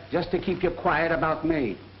Burnette, just to keep you quiet about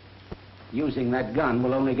me. Using that gun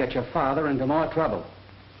will only get your father into more trouble.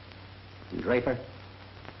 And Draper,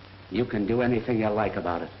 you can do anything you like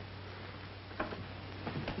about it.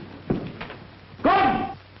 Gordon!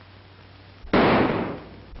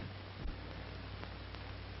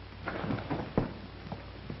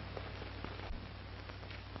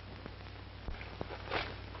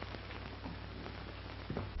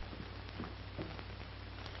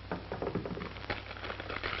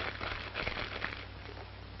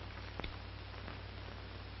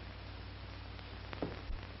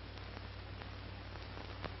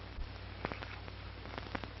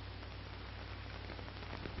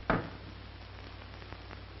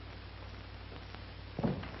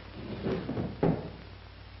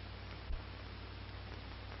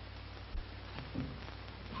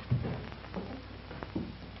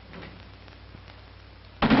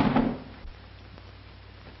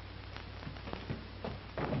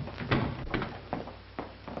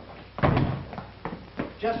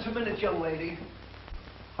 Just a minute, young lady.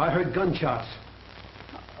 I heard gunshots.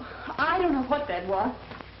 I don't know what that was.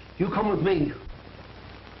 You come with me.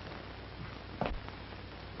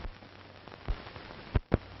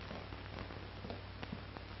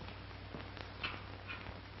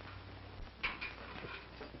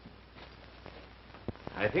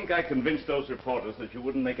 I think I convinced those reporters that you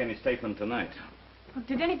wouldn't make any statement tonight. Well,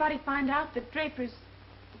 did anybody find out that Draper's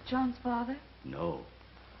John's father? No.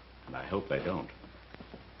 And I hope they don't.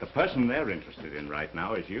 The person they're interested in right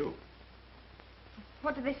now is you.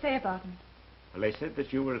 What did they say about me? Well, they said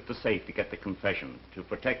that you were at the safe to get the confession, to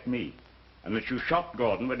protect me, and that you shot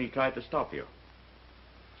Gordon when he tried to stop you.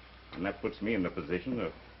 And that puts me in the position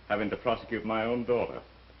of having to prosecute my own daughter.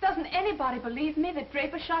 Doesn't anybody believe me that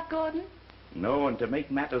Draper shot Gordon? No, and to make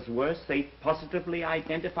matters worse, they positively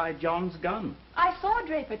identified John's gun. I saw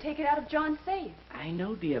Draper take it out of John's safe. I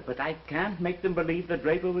know, dear, but I can't make them believe that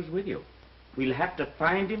Draper was with you. We'll have to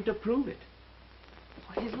find him to prove it.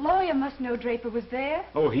 Well, his lawyer must know Draper was there.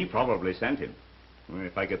 Oh, he probably sent him. Well,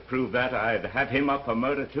 if I could prove that, I'd have him up for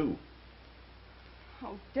murder, too.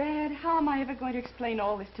 Oh, Dad, how am I ever going to explain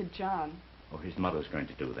all this to John? Oh, his mother's going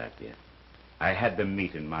to do that, dear. I had them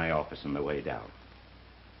meet in my office on the way down.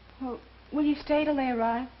 Well, will you stay till they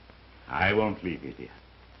arrive? I won't leave you, dear.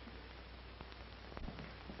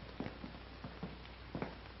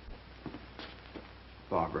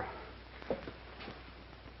 Barbara.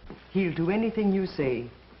 He'll do anything you say.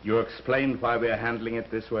 You explained why we're handling it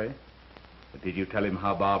this way? But did you tell him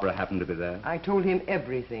how Barbara happened to be there? I told him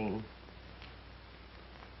everything.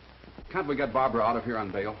 Can't we get Barbara out of here on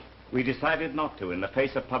bail? We decided not to in the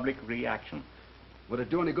face of public reaction. Would it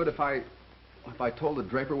do any good if I told that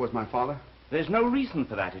Draper was my father? There's no reason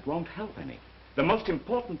for that. It won't help any. The most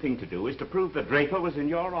important thing to do is to prove that Draper was in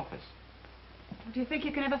your office. Do you think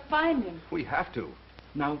you can ever find him? We have to.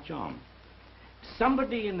 Now, John,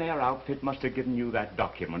 somebody in their outfit must have given you that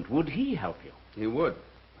document. Would he help you? He would.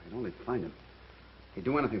 I'd only find him. He'd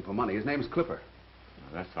do anything for money. His name's Clipper.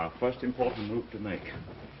 Well, that's our first important move to make.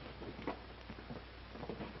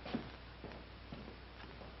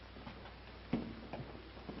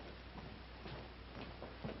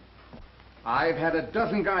 I've had a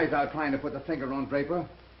dozen guys out trying to put the finger on Draper.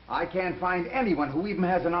 I can't find anyone who even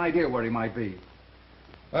has an idea where he might be.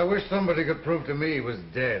 I wish somebody could prove to me he was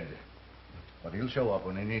dead. But he'll show up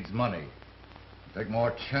when he needs money. Take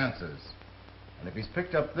more chances. And if he's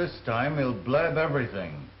picked up this time, he'll blab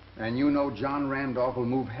everything. And you know John Randolph will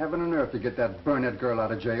move heaven and earth to get that Burnette girl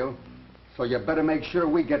out of jail. So you better make sure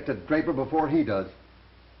we get to Draper before he does.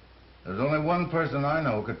 There's only one person I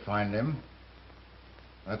know who could find him.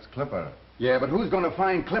 That's Clipper. Yeah, but who's going to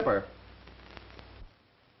find Clipper?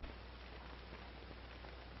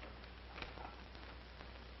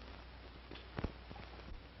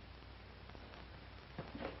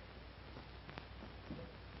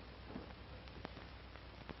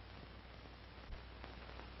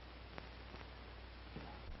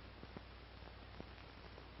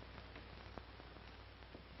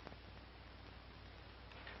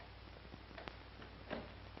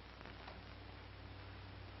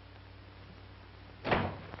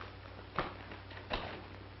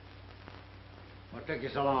 What took you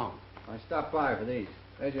so long? I stopped by for these.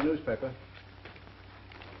 There's your newspaper.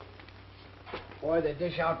 Boy, they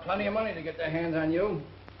dish out plenty of money to get their hands on you.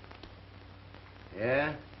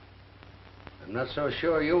 Yeah? I'm not so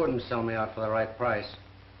sure you wouldn't sell me out for the right price.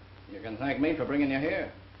 You can thank me for bringing you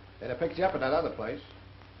here. They'd have picked you up at that other place.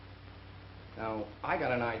 Now, I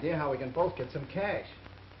got an idea how we can both get some cash.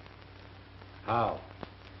 How?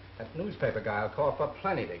 That newspaper guy will call for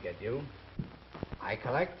plenty to get you. I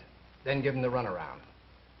collect, then give him the runaround.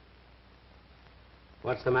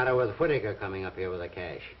 What's the matter with Whittaker coming up here with the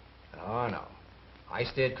cash? Oh, no. I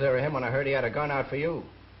steered clear of him when I heard he had a gun out for you.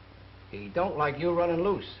 He don't like you running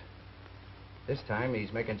loose. This time,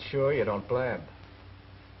 he's making sure you don't blab.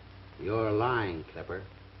 You're lying, Clipper.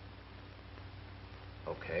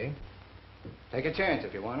 Okay. Take a chance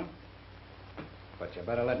if you want to. But you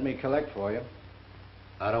better let me collect for you.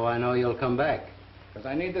 How do I know you'll come back? Because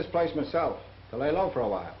I need this place myself to lay low for a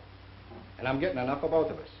while. And I'm getting enough for both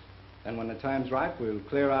of us. Then when the time's right, we'll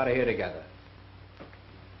clear out of here together.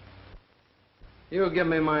 You give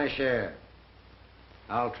me my share.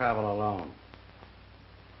 I'll travel alone.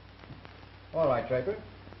 All right, Draper.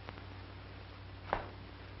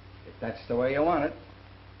 If that's the way you want it.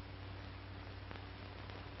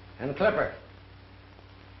 And Clipper,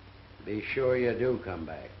 be sure you do come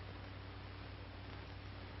back.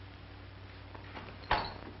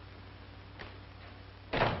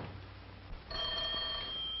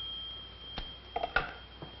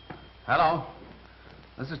 Hello.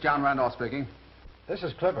 This is John Randolph speaking. This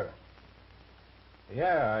is Clipper.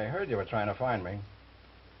 Yeah, I heard you were trying to find me.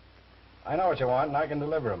 I know what you want, and I can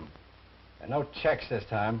deliver them. And no checks this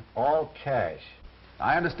time, all cash.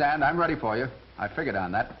 I understand. I'm ready for you. I figured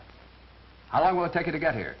on that. How long will it take you to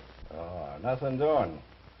get here? Oh, nothing doing.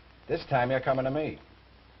 This time you're coming to me.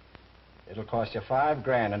 It'll cost you $5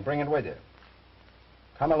 grand, and bring it with you.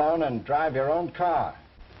 Come alone and drive your own car.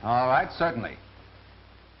 All right, certainly.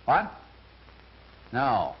 What?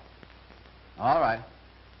 No. All right.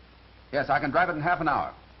 Yes, I can drive it in half an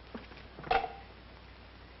hour.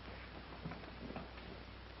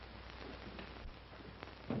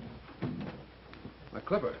 Now,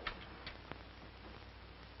 Clipper,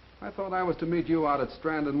 I thought I was to meet you out at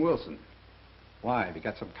Strand and Wilson. Why? Have you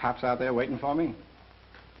got some cops out there waiting for me?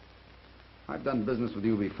 I've done business with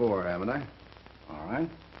you before, haven't I? All right.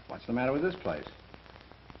 What's the matter with this place?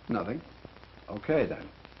 Nothing. Okay, then.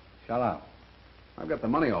 Shell out. I've got the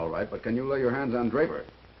money all right, but can you lay your hands on Draper?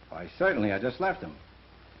 Why, certainly. I just left him.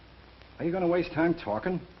 Are you going to waste time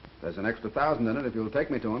talking? There's an extra $1,000 in it if you'll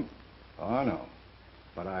take me to him. Oh, no.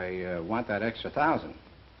 But I want that extra $1,000.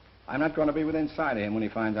 I'm not going to be within sight of him when he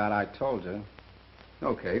finds out I told you.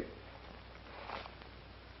 Okay.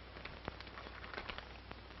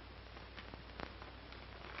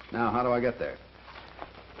 Now, how do I get there?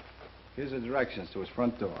 Here's the directions to his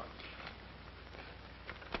front door.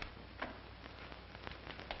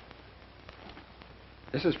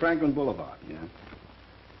 This is Franklin Boulevard. Yeah.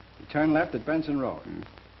 You turn left at Benson Road.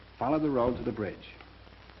 Follow the road to the bridge.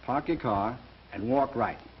 Park your car and walk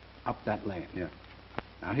right up that lane. Yeah.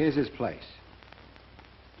 Now, here's his place.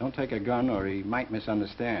 Don't take a gun or he might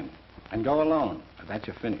misunderstand. And go alone. That's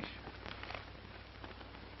your finish.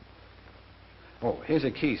 Oh, here's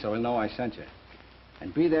a key so he'll know I sent you.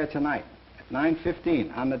 And be there tonight at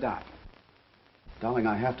 9:15 on the dot. Darling,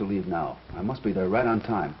 I have to leave now. I must be there right on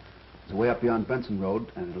time. It's way up beyond Benson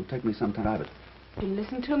Road, and it'll take me some time to drive it. You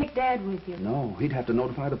listen to McDad with you. No, he'd have to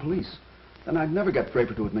notify the police. Then I'd never get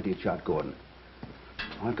Draper to admit he'd shot Gordon.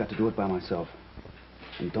 I've got to do it by myself.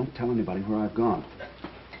 And don't tell anybody where I've gone.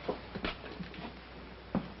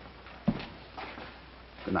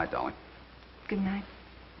 Good night, darling. Good night.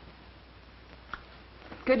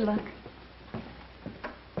 Good luck.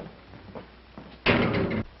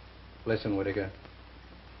 Listen, Whittaker.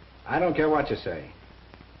 I don't care what you say.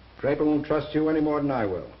 Draper won't trust you any more than I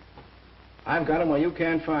will. I've got him where you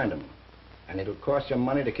can't find him. And it'll cost you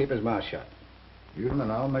money to keep his mouth shut. You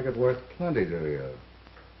and I'll make it worth plenty to you.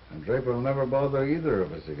 And Draper will never bother either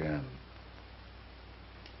of us again.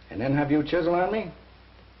 And then have you chisel on me?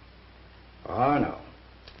 Oh, no.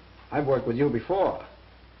 I've worked with you before.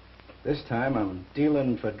 This time I'm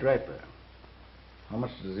dealing for Draper. How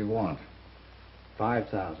much does he want?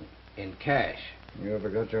 $5,000 in cash. You ever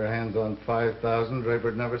got your hands on $5,000,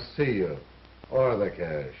 Draper'd never see you. Or the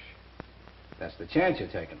cash. That's the chance you're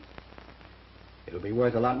taking. It'll be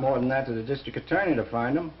worth a lot more than that to the district attorney to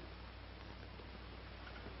find him.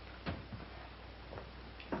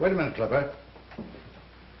 Wait a minute, Clipper.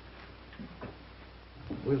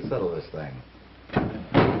 We'll settle this thing.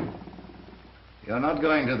 You're not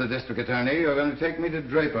going to the district attorney. You're going to take me to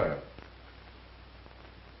Draper.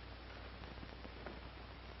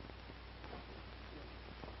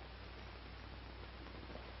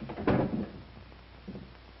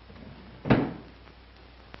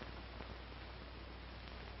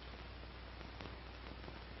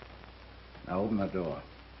 open the door.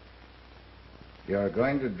 You're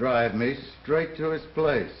going to drive me straight to his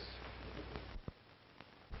place.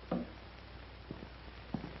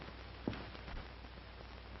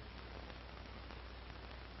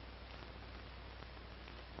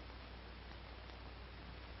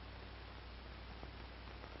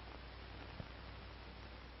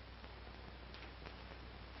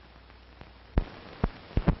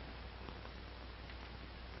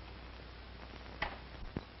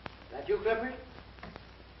 That you, Clifford?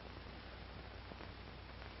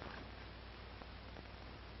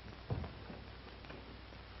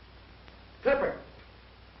 Clifford!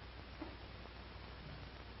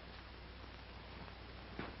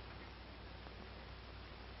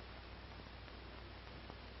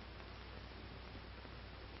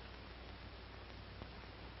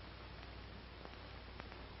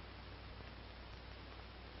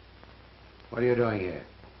 What are you doing here?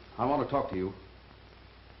 I want to talk to you.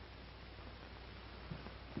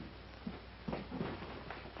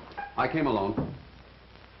 I came alone.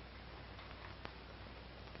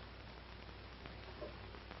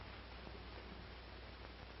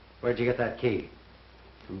 Where'd you get that key?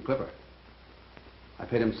 From Clipper. I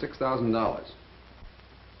paid him $6,000.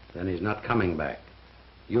 Then he's not coming back.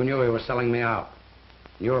 You knew he was selling me out.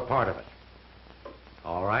 You were part of it.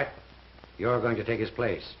 All right. You're going to take his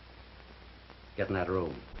place. Get in that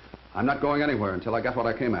room. I'm not going anywhere until I get what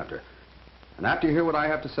I came after. And after you hear what I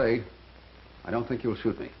have to say, I don't think you'll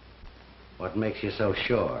shoot me. What makes you so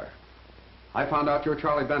sure? I found out you're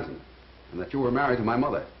Charlie Benson, and that you were married to my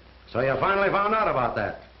mother. So you finally found out about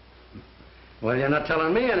that? Well, you're not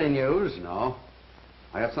telling me any news. No.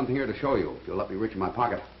 I have something here to show you, if you'll let me reach in my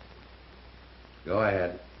pocket. Go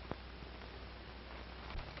ahead.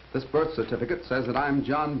 This birth certificate says that I'm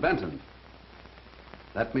John Benton.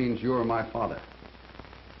 That means you're my father.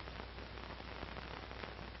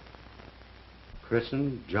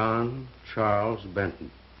 Christened John Charles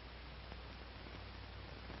Benton.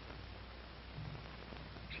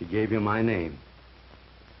 She gave you my name.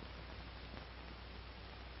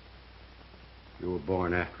 You were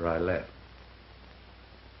born after I left.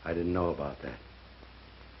 I didn't know about that.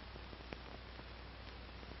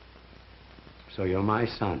 So you're my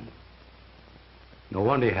son. No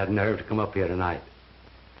wonder you had nerve to come up here tonight.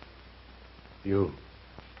 You're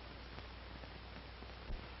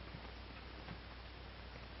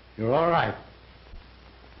all right.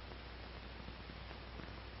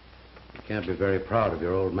 You can't be very proud of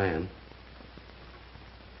your old man.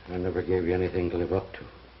 I never gave you anything to live up to.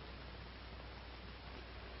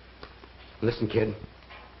 Listen, kid.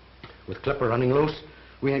 With Clipper running loose,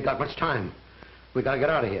 we ain't got much time. We gotta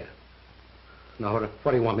get out of here. Now,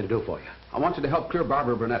 what do you want me to do for you? I want you to help clear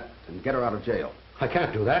Barbara Burnette and get her out of jail. I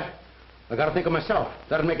can't do that. I gotta think of myself.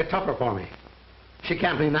 That'll make it tougher for me. She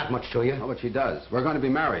can't mean that much to you. Oh, but she does. We're going to be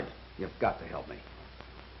married. You've got to help me.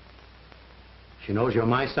 She knows you're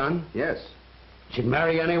my son? Yes. She'd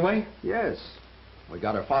marry you anyway? Yes. We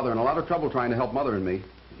got her father in a lot of trouble trying to help Mother and me.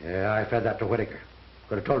 Yeah, I fed that to Whitaker.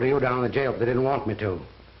 Could have told you down in the jail, but they didn't want me to.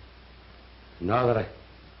 Now that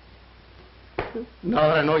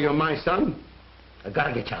I know you're my son, I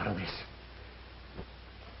gotta get you out of this.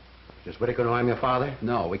 Does Whitaker know I'm your father?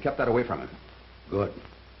 No, we kept that away from him. Good.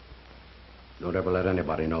 Don't ever let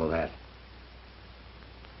anybody know that.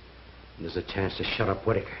 And there's a chance to shut up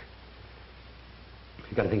Whitaker.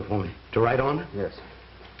 You got anything for me to write on? Yes.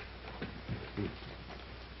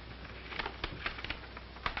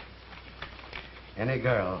 Any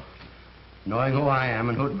girl, knowing who I am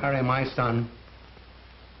and who'd marry my son,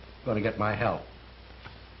 gonna get my help.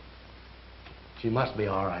 She must be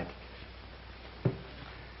all right.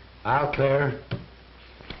 I'll clear.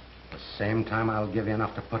 At the same time, I'll give you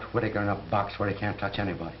enough to put Whitaker in a box where he can't touch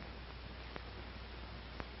anybody.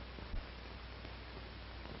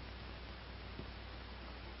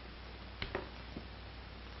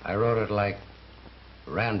 I wrote it like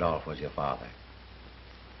Randolph was your father,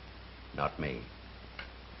 not me.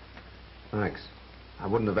 Thanks. I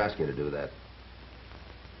wouldn't have asked you to do that.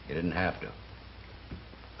 You didn't have to.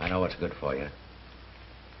 I know what's good for you.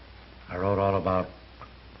 I wrote all about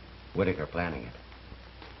Whitaker planning it.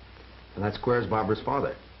 And that squares Barbara's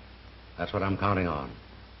father. That's what I'm counting on.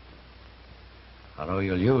 I know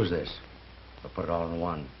you'll use this, but put it all in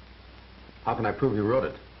one. How can I prove you wrote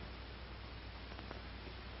it?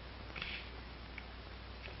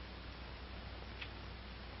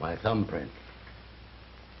 My thumbprint.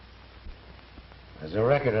 There's a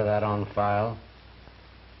record of that on file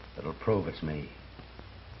that'll prove it's me.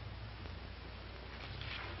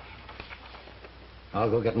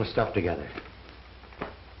 I'll go get my stuff together.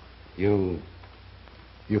 You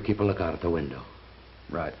keep a lookout at the window.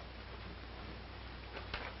 Right.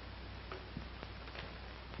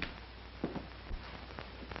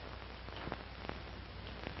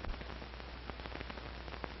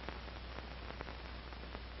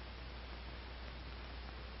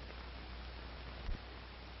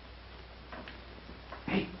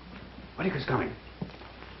 Whitaker's coming.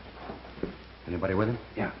 Anybody with him?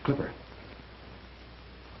 Yeah, Clipper.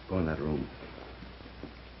 Go in that room.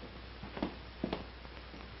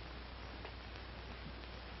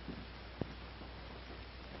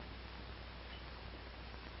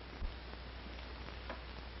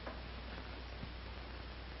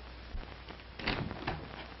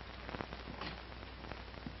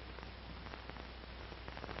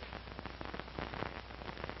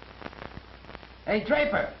 Hey,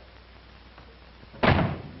 Draper!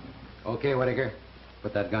 Okay, Whitaker.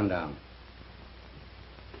 Put that gun down.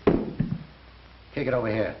 Kick it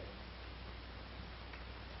over here.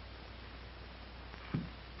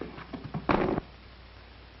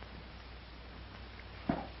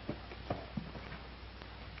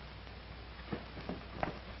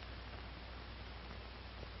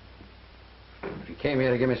 If you came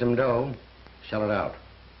here to give me some dough, shell it out.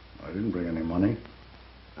 I didn't bring any money.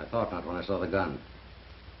 I thought not when I saw the gun.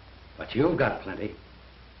 But you've got plenty.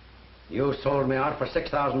 You sold me out for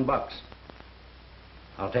 $6,000.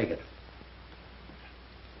 I'll take it.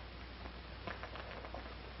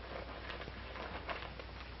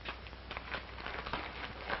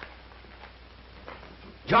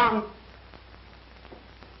 John!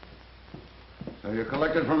 So you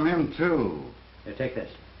collected from him, too? Here, take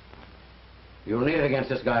this. You'll need it against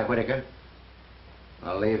this guy, Whitaker.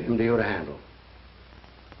 I'll leave him to you to handle.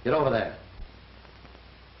 Get over there.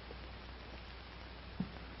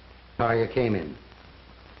 Car you came in.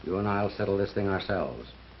 You and I'll settle this thing ourselves.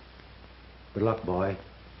 Good luck, boy.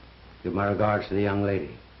 Give my regards to the young lady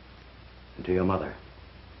and to your mother.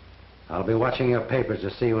 I'll be watching your papers to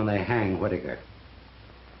see when they hang Whitaker.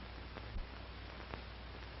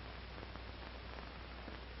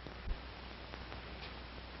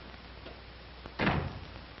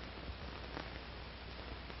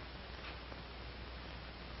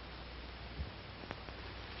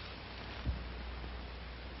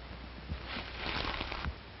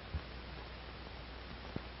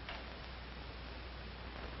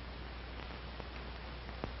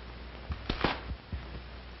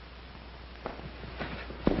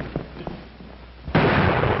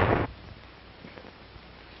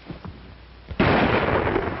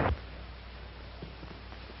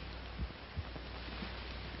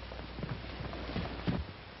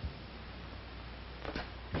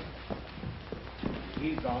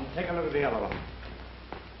 He's gone. Take a look at the other one.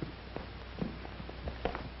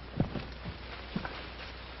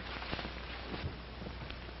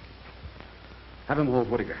 Have him hold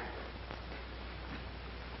Whitaker.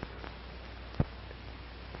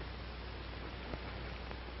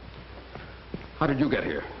 How did you get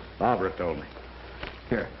here? Barbara told me.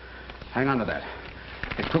 Here, hang on to that.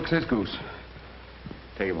 It cooks his goose.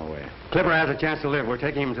 Take him away. Clipper has a chance to live. We're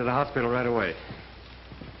taking him to the hospital right away.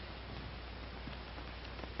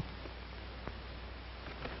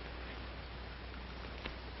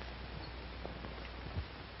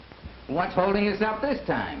 What's holding us up this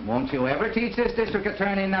time? Won't you ever teach this district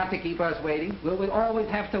attorney not to keep us waiting? Will we always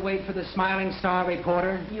have to wait for the Smiling Star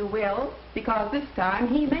reporter? You will, because this time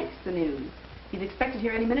he makes the news. He's expected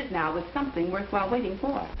here any minute now with something worthwhile waiting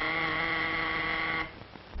for.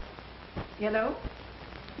 Hello?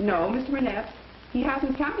 No, Mr. Burnette. He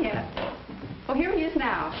hasn't come yet. Oh, here he is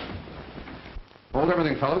now. Hold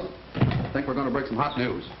everything, fellas. I think we're going to break some hot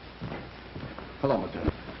news. Hello,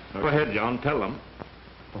 Lieutenant. Go ahead, John. Tell them.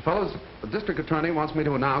 Well, fellas, the district attorney wants me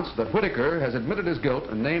to announce that Whitaker has admitted his guilt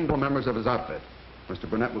and named all members of his outfit. Mr.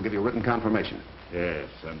 Burnette will give you written confirmation. Yes,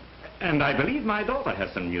 and I believe my daughter has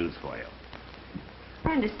some news for you.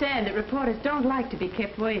 I understand that reporters don't like to be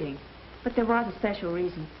kept waiting, but there was a special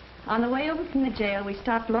reason. On the way over from the jail, we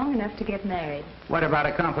stopped long enough to get married. What about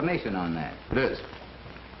a confirmation on that? It is.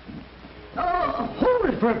 Oh,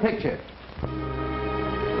 hold it for a picture.